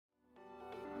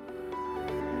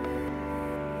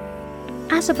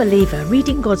As a believer,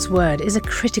 reading God's Word is a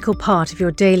critical part of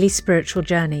your daily spiritual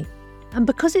journey. And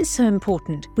because it's so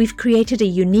important, we've created a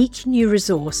unique new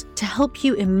resource to help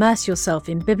you immerse yourself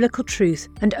in biblical truth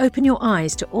and open your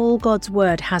eyes to all God's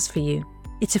Word has for you.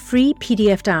 It's a free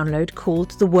PDF download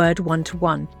called The Word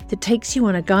 1-to-1 that takes you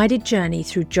on a guided journey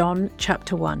through John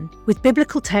chapter 1. With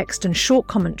biblical text and short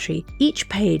commentary, each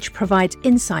page provides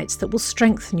insights that will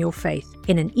strengthen your faith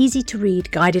in an easy-to-read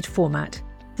guided format.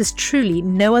 There's truly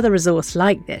no other resource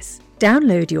like this.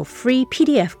 Download your free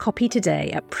PDF copy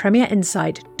today at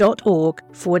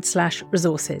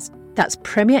premierinsight.org/resources. That's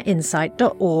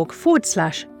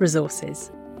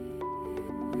premierinsight.org/resources.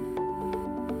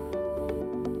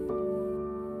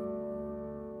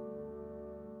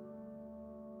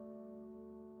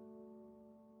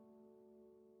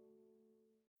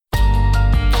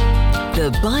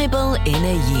 The Bible in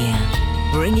a Year,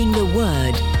 bringing the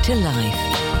Word to life.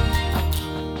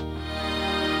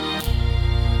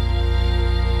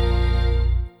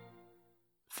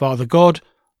 Father God,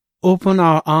 open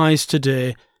our eyes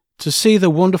today to see the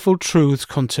wonderful truths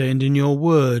contained in your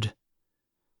word.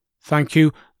 Thank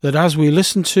you that as we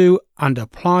listen to and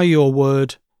apply your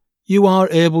word, you are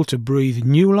able to breathe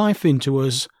new life into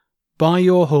us by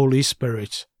your Holy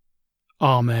Spirit.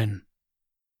 Amen.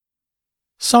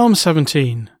 Psalm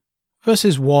 17,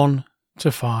 verses 1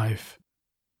 to 5.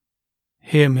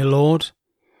 Hear me, Lord.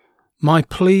 My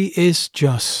plea is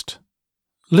just.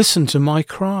 Listen to my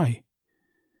cry.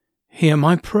 Hear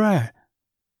my prayer.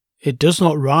 It does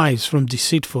not rise from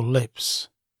deceitful lips.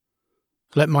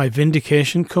 Let my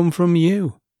vindication come from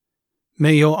you.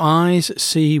 May your eyes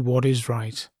see what is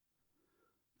right.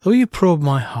 Though you probe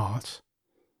my heart,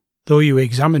 though you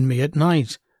examine me at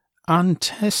night and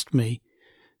test me,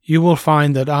 you will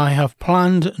find that I have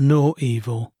planned no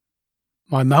evil.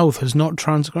 My mouth has not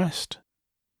transgressed.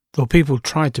 Though people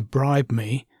try to bribe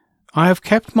me, I have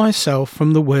kept myself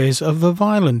from the ways of the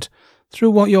violent,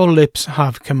 through what your lips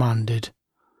have commanded.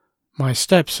 My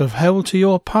steps have held to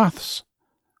your paths.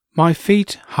 My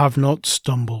feet have not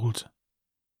stumbled.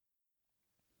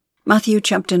 Matthew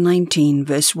chapter 19,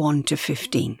 verse 1 to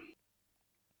 15.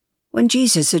 When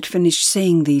Jesus had finished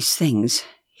saying these things,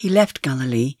 he left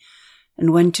Galilee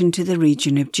and went into the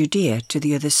region of Judea to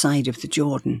the other side of the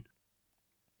Jordan.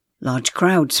 Large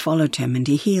crowds followed him, and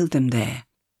he healed them there.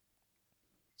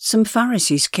 Some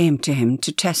Pharisees came to him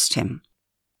to test him.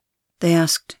 They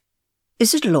asked,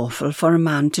 "Is it lawful for a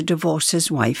man to divorce his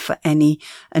wife for any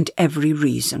and every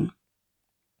reason?"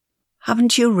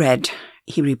 "Haven't you read,"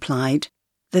 he replied,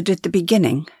 "that at the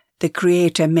beginning the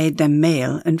Creator made them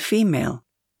male and female,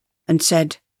 and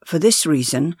said, 'For this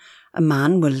reason a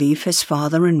man will leave his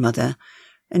father and mother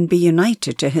and be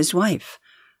united to his wife,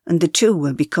 and the two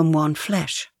will become one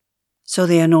flesh. So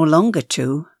they are no longer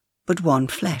two, but one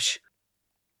flesh.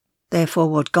 Therefore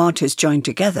what God has joined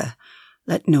together,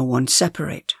 let no one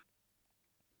separate.'"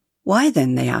 "Why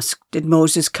then," they asked, "did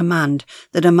Moses command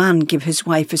that a man give his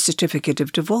wife a certificate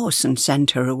of divorce and send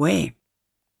her away?"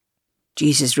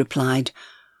 Jesus replied,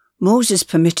 "Moses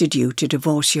permitted you to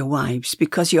divorce your wives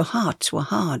because your hearts were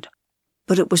hard,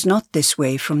 but it was not this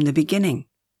way from the beginning.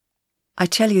 I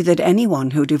tell you that anyone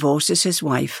who divorces his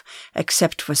wife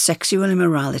except for sexual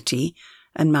immorality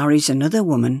and marries another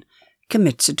woman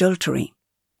commits adultery."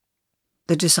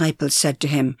 The disciples said to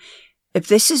him, "If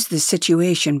this is the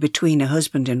situation between a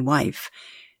husband and wife,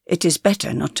 it is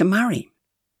better not to marry."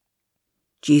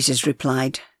 Jesus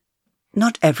replied,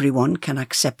 "Not everyone can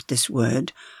accept this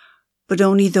word, but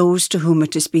only those to whom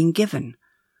it has been given.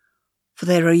 For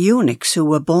there are eunuchs who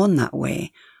were born that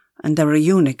way, and there are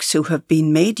eunuchs who have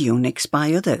been made eunuchs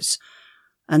by others,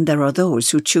 and there are those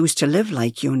who choose to live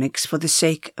like eunuchs for the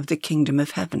sake of the kingdom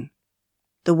of heaven.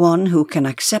 The one who can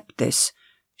accept this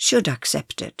should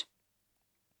accept it."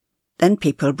 Then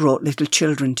people brought little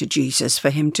children to Jesus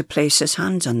for him to place his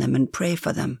hands on them and pray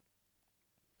for them.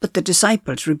 But the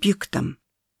disciples rebuked them.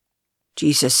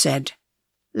 Jesus said,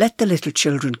 "Let the little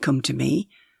children come to me,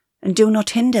 and do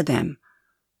not hinder them,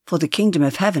 for the kingdom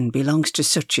of heaven belongs to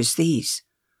such as these."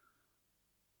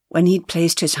 When he'd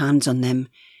placed his hands on them,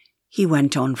 he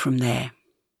went on from there.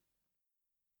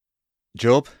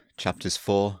 Job chapters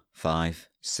 4, 5,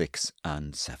 6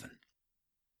 and 7.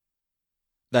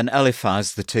 Then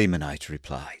Eliphaz the Temanite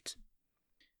replied,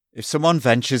 "If someone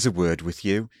ventures a word with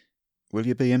you, will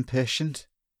you be impatient?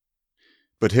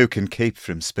 But who can keep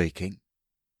from speaking?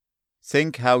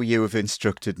 Think how you have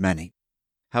instructed many,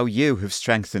 how you have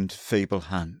strengthened feeble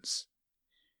hands.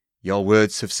 Your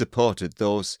words have supported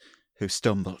those who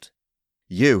stumbled.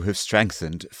 You have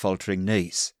strengthened faltering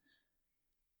knees.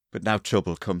 But now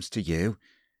trouble comes to you,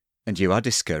 and you are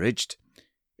discouraged.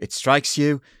 It strikes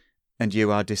you, and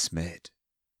you are dismayed.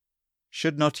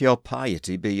 Should not your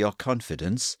piety be your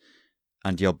confidence,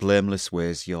 and your blameless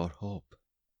ways your hope?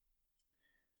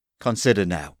 Consider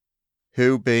now,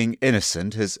 who being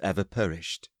innocent has ever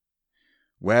perished?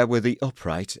 Where were the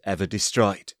upright ever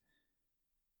destroyed?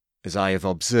 As I have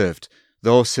observed,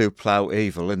 those who plough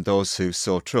evil and those who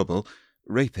sow trouble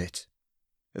reap it.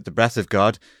 At the breath of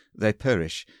God they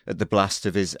perish, at the blast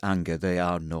of his anger they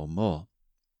are no more.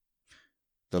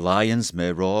 The lions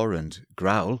may roar and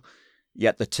growl,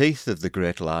 yet the teeth of the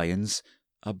great lions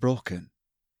are broken.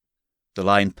 The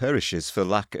lion perishes for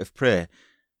lack of prey,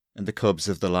 and the cubs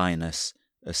of the lioness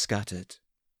are scattered.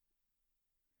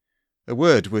 A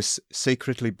word was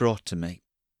secretly brought to me.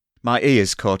 My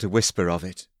ears caught a whisper of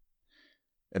it.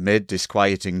 Amid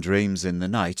disquieting dreams in the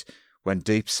night, when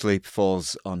deep sleep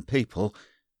falls on people,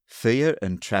 fear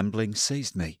and trembling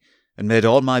seized me, and made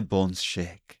all my bones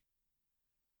shake.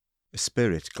 A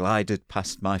spirit glided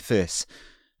past my face,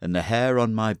 and the hair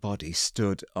on my body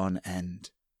stood on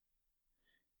end.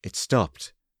 It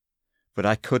stopped, but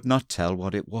I could not tell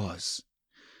what it was.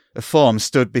 A form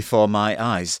stood before my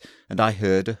eyes, and I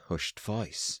heard a hushed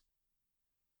voice.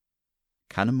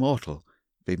 Can a mortal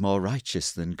be more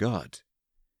righteous than God?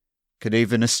 Can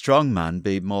even a strong man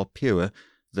be more pure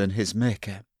than his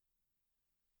Maker?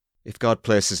 If God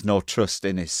places no trust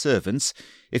in his servants,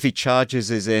 if he charges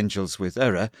his angels with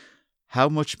error, how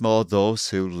much more those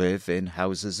who live in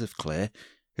houses of clay,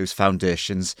 whose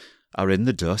foundations are in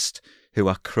the dust, who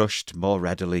are crushed more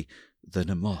readily than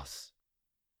a moth?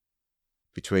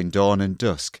 Between dawn and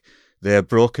dusk they are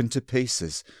broken to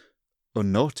pieces.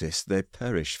 Unnoticed they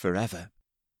perish forever.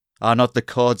 Are not the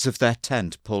cords of their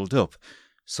tent pulled up,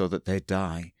 so that they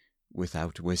die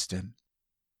without wisdom?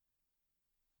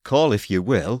 Call if you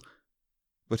will,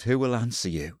 but who will answer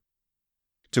you?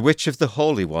 To which of the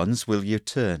holy ones will you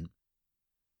turn?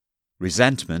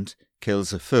 Resentment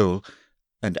kills a fool,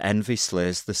 and envy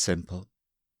slays the simple.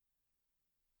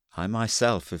 I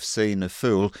myself have seen a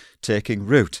fool taking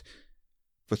root,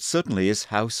 but suddenly his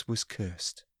house was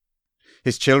cursed.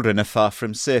 His children are far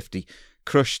from safety,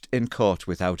 crushed in court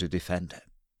without a defender.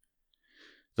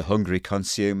 The hungry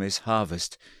consume his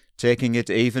harvest, taking it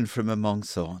even from among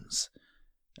thorns,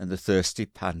 and the thirsty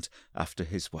pant after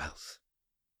his wealth.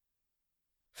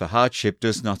 For hardship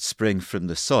does not spring from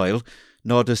the soil,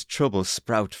 nor does trouble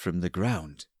sprout from the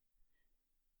ground.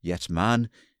 Yet man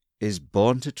is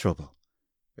born to trouble,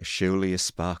 as surely as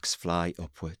sparks fly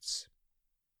upwards.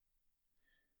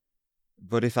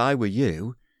 But if I were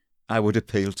you, I would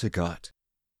appeal to God.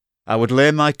 I would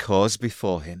lay my cause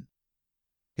before him.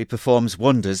 He performs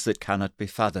wonders that cannot be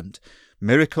fathomed,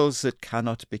 miracles that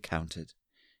cannot be counted.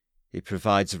 He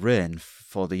provides rain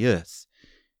for the earth.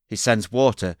 He sends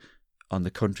water on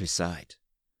the countryside.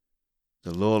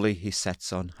 The lowly he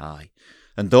sets on high,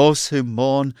 and those who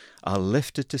mourn are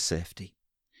lifted to safety.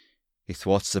 He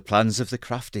thwarts the plans of the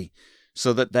crafty,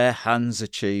 so that their hands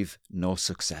achieve no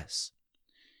success.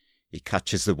 He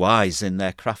catches the wise in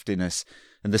their craftiness,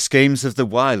 and the schemes of the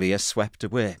wily are swept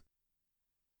away.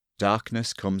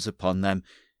 Darkness comes upon them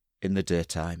in the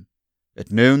daytime.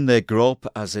 At noon they grope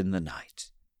as in the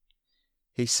night.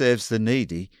 He saves the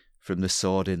needy from the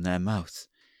sword in their mouth.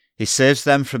 He saves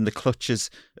them from the clutches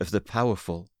of the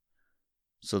powerful.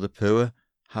 So the poor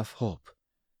have hope,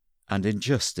 and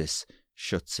injustice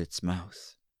shuts its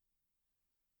mouth.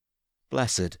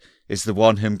 Blessed is the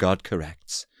one whom God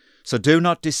corrects. So do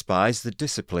not despise the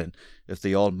discipline of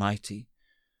the Almighty.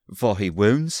 For he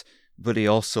wounds, but he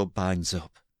also binds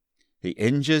up. He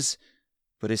injures,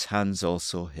 but his hands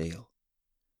also heal.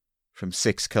 From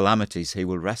 6 calamities he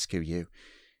will rescue you.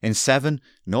 In 7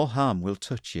 no harm will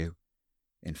touch you.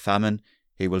 In famine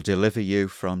he will deliver you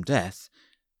from death,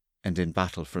 and in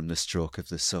battle from the stroke of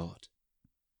the sword.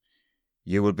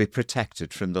 You will be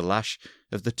protected from the lash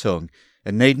of the tongue,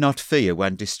 and need not fear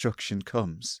when destruction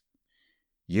comes.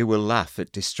 You will laugh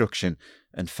at destruction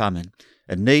and famine,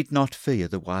 and need not fear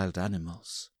the wild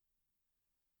animals.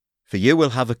 For you will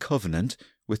have a covenant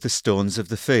with the stones of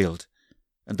the field,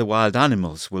 and the wild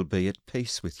animals will be at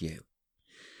peace with you.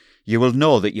 You will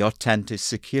know that your tent is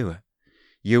secure.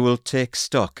 You will take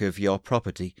stock of your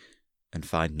property and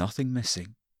find nothing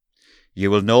missing.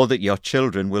 You will know that your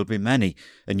children will be many,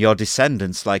 and your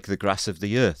descendants like the grass of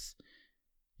the earth.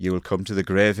 You will come to the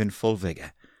grave in full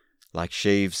vigour, like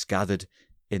sheaves gathered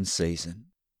in season.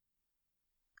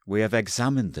 We have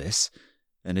examined this,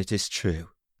 and it is true.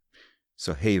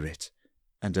 So hear it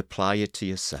and apply it to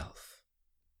yourself.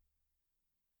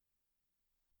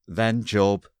 Then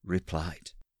Job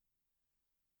replied,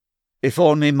 If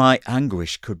only my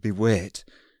anguish could be weighed,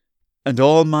 and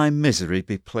all my misery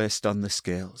be placed on the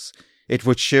scales, it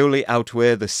would surely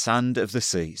outweigh the sand of the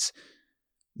seas.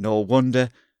 No wonder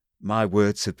my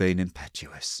words have been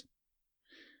impetuous.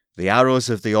 The arrows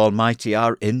of the Almighty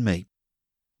are in me.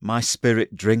 My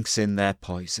spirit drinks in their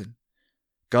poison.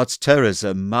 God's terrors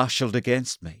are marshalled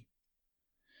against me.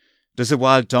 Does a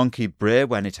wild donkey bray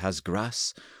when it has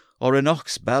grass, or an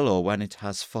ox bellow when it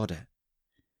has fodder?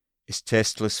 Is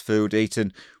tasteless food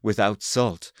eaten without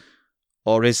salt,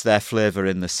 or is there flavour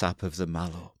in the sap of the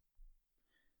mallow?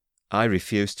 I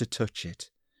refuse to touch it.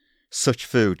 Such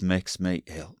food makes me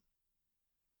ill.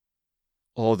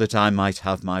 Oh, that I might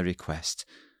have my request,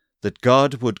 that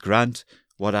God would grant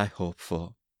what I hope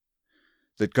for,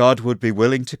 that God would be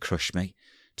willing to crush me,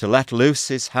 to let loose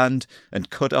his hand and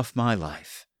cut off my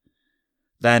life.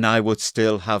 Then I would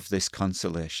still have this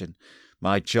consolation,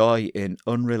 my joy in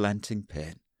unrelenting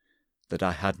pain, that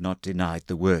I had not denied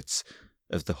the words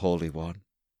of the Holy One.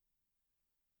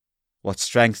 What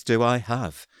strength do I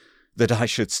have, that I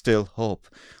should still hope?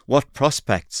 What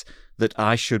prospects, that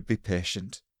I should be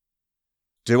patient?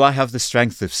 Do I have the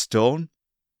strength of stone?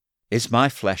 Is my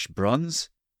flesh bronze?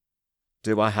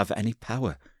 Do I have any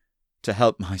power to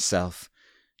help myself,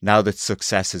 now that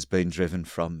success has been driven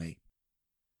from me?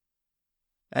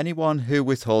 Anyone who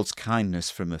withholds kindness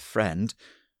from a friend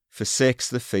forsakes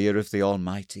the fear of the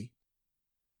Almighty.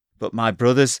 But my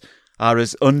brothers are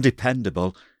as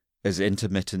undependable as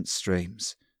intermittent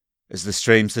streams, as the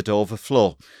streams that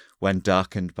overflow when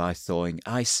darkened by thawing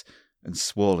ice and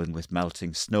swollen with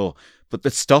melting snow, but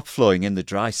that stop flowing in the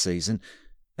dry season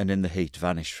and in the heat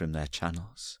vanish from their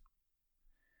channels.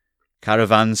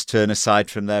 Caravans turn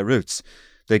aside from their routes.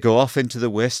 They go off into the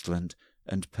wasteland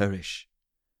and perish.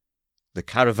 The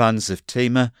caravans of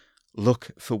Tema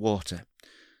look for water.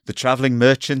 The travelling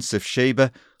merchants of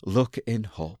Sheba look in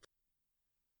hope.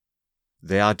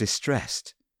 They are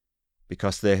distressed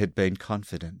because they had been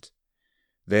confident.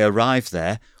 They arrive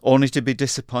there only to be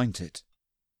disappointed.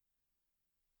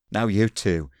 Now you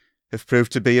too have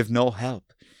proved to be of no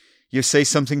help. You see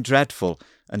something dreadful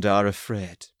and are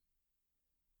afraid.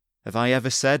 Have I ever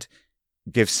said,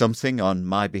 "Give something on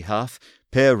my behalf,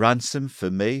 pay a ransom for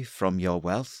me from your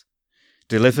wealth?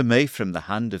 Deliver me from the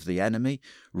hand of the enemy,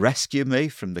 rescue me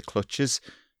from the clutches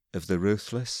of the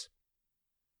ruthless"?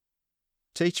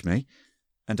 Teach me,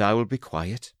 and I will be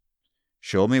quiet.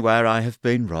 Show me where I have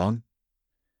been wrong.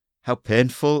 How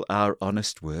painful are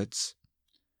honest words.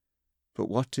 But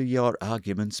what do your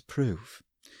arguments prove?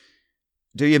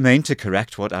 Do you mean to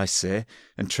correct what I say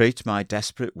and treat my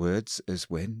desperate words as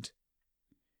wind?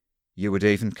 You would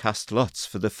even cast lots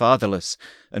for the fatherless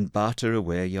and barter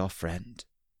away your friend.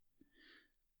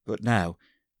 But now,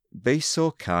 be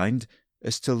so kind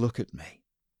as to look at me.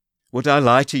 Would I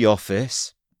lie to your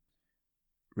face?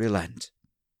 Relent.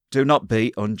 Do not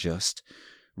be unjust.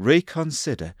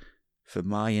 Reconsider, for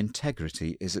my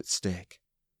integrity is at stake.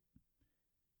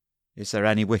 Is there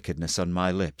any wickedness on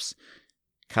my lips?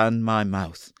 Can my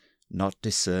mouth not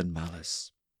discern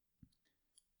malice?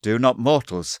 Do not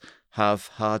mortals have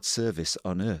hard service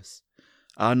on earth?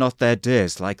 Are not their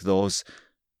days like those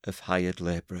of hired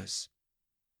labourers?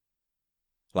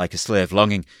 Like a slave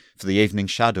longing for the evening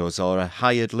shadows, or a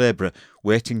hired labourer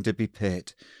waiting to be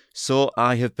paid, so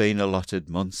I have been allotted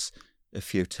months of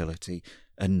futility,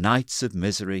 and nights of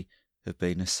misery have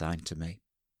been assigned to me.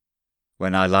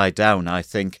 When I lie down, I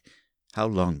think, how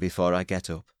long before I get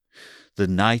up? The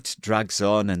night drags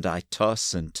on, and I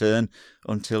toss and turn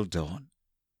until dawn.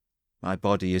 My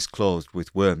body is clothed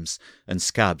with worms and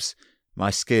scabs. My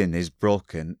skin is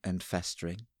broken and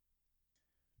festering.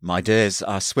 My days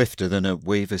are swifter than a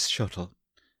weaver's shuttle,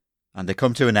 and they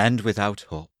come to an end without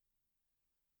hope.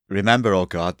 Remember, O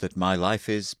God, that my life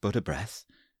is but a breath.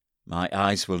 My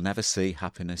eyes will never see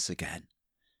happiness again.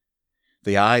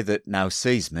 The eye that now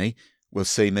sees me will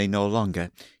see me no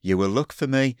longer. You will look for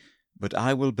me, but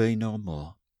I will be no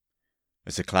more.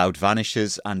 As a cloud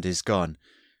vanishes and is gone,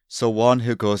 so one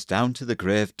who goes down to the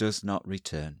grave does not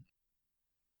return.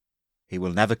 He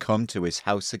will never come to his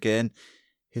house again.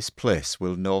 His place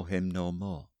will know him no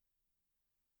more.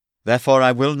 Therefore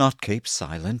I will not keep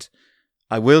silent.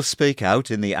 I will speak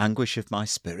out in the anguish of my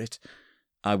spirit.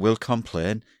 I will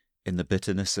complain in the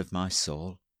bitterness of my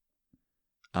soul.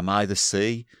 Am I the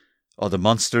sea, or the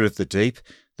monster of the deep,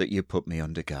 that you put me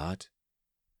under guard?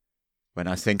 When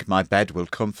I think my bed will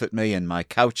comfort me, and my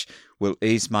couch will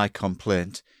ease my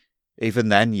complaint, even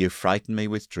then you frighten me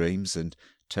with dreams, and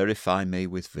terrify me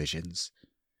with visions,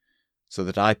 so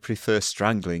that I prefer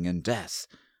strangling and death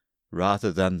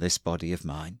rather than this body of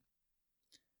mine.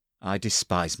 I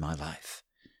despise my life.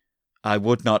 I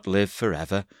would not live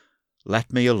forever.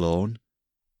 Let me alone.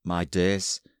 My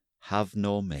days have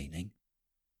no meaning.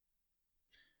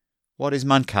 What is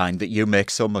mankind that you make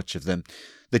so much of them,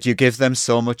 that you give them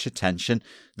so much attention,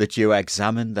 that you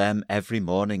examine them every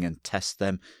morning and test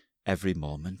them every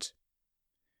moment?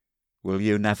 Will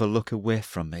you never look away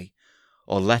from me,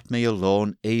 or let me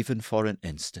alone even for an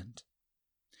instant?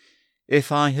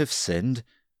 If I have sinned,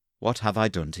 what have I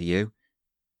done to you?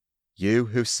 You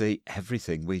who see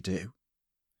everything we do.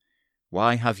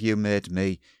 Why have you made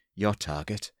me your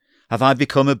target? Have I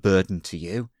become a burden to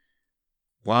you?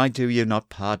 Why do you not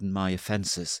pardon my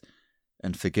offences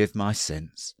and forgive my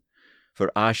sins?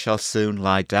 For I shall soon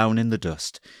lie down in the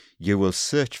dust. You will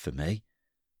search for me,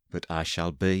 but I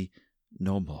shall be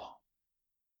no more.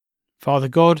 Father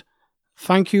God,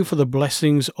 thank you for the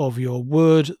blessings of your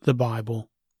word, the Bible.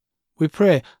 We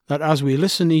pray that as we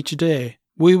listen each day,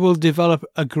 we will develop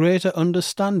a greater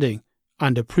understanding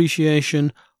and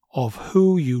appreciation of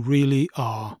who you really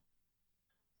are.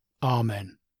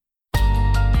 Amen.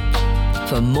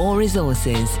 For more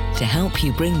resources to help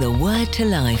you bring the word to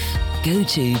life, go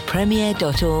to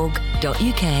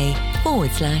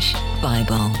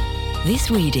premier.org.uk/Bible.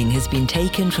 This reading has been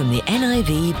taken from the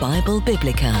NIV Bible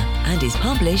Biblica and is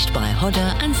published by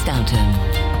Hodder and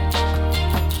Stoughton.